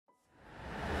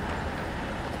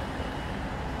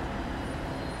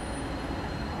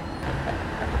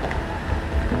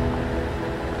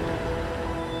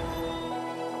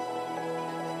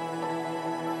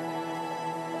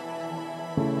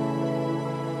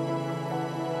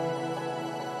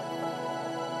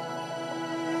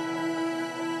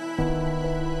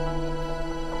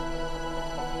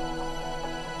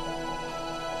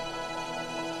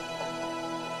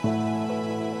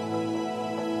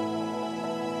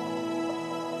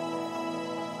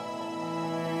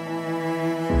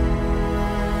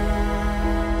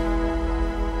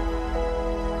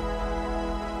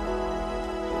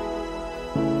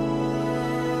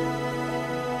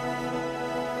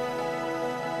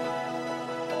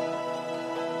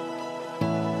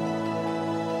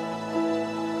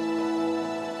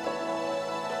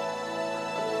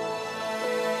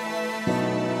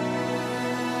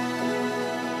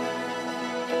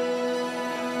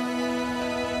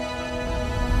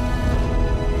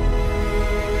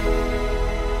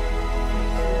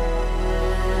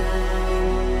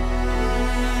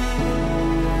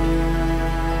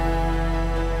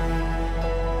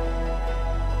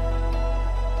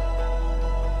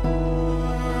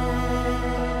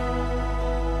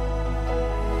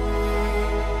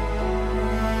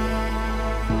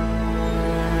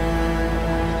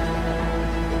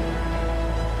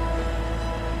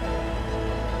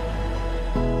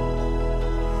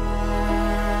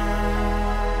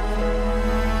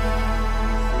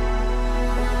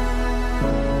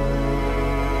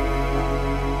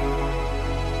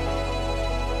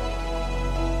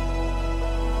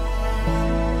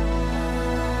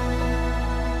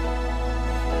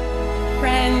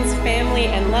Family,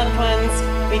 and loved ones,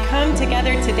 we come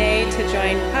together today to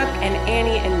join Puck and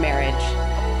Annie in marriage.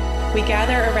 We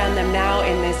gather around them now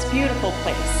in this beautiful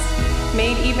place,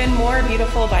 made even more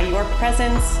beautiful by your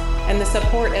presence and the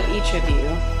support of each of you.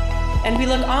 And we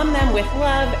look on them with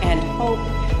love and hope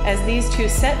as these two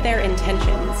set their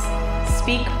intentions,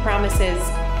 speak promises,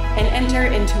 and enter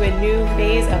into a new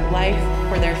phase of life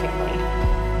for their family.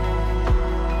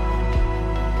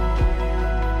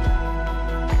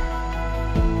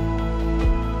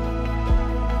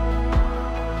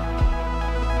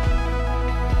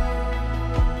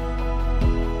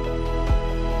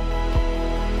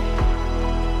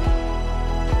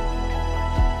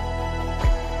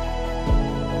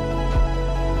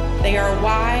 They are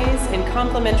wise in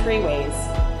complementary ways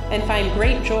and find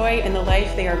great joy in the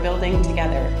life they are building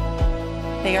together.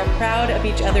 They are proud of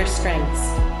each other's strengths,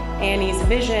 Annie's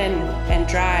vision and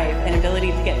drive and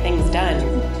ability to get things done,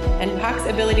 and Puck's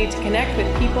ability to connect with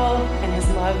people and his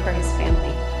love for his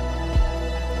family.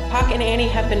 Puck and Annie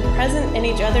have been present in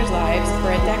each other's lives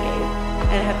for a decade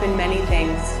and have been many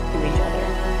things to each other.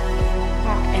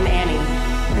 Puck and Annie,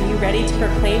 are you ready to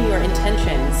proclaim your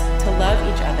intentions to love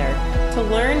each other, to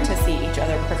learn to see each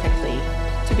other perfectly,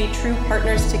 to be true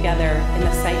partners together in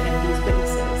the sight of these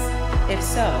witnesses? If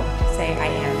so, say, I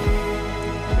am.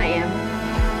 I am.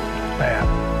 I am.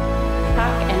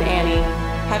 Puck and Annie,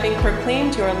 having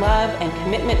proclaimed your love and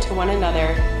commitment to one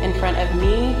another in front of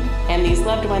me and these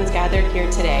loved ones gathered here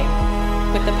today,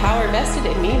 with the power vested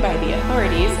in me by the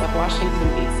authorities of Washington,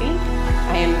 D.C.,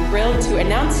 I am thrilled to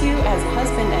announce you as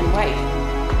husband and wife.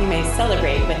 You may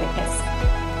celebrate with a kiss.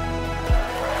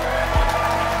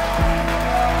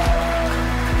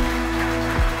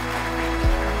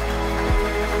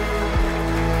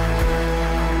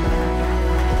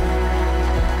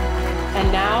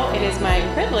 And now it is my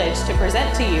privilege to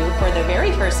present to you for the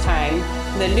very first time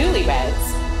the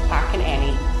newlyweds, Puck and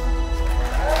Annie.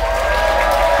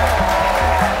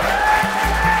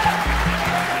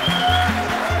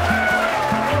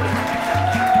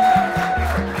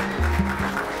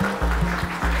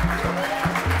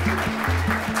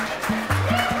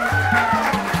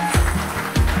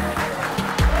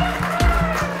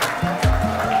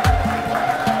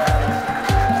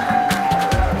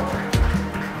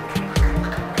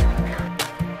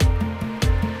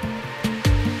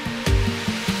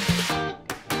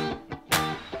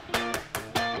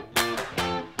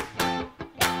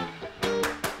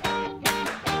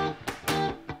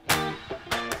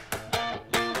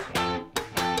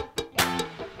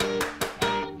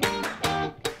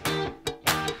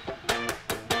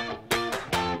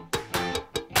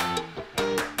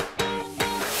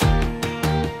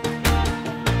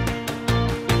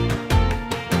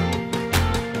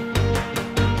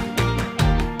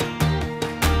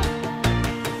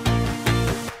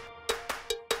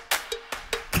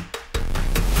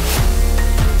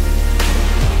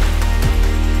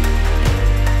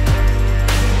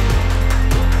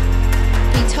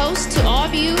 To all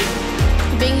of you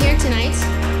being here tonight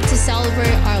to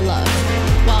celebrate our love.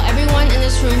 While everyone in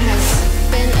this room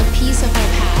has been a piece of our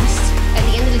past, at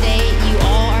the end of the day, you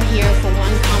all are here for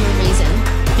one common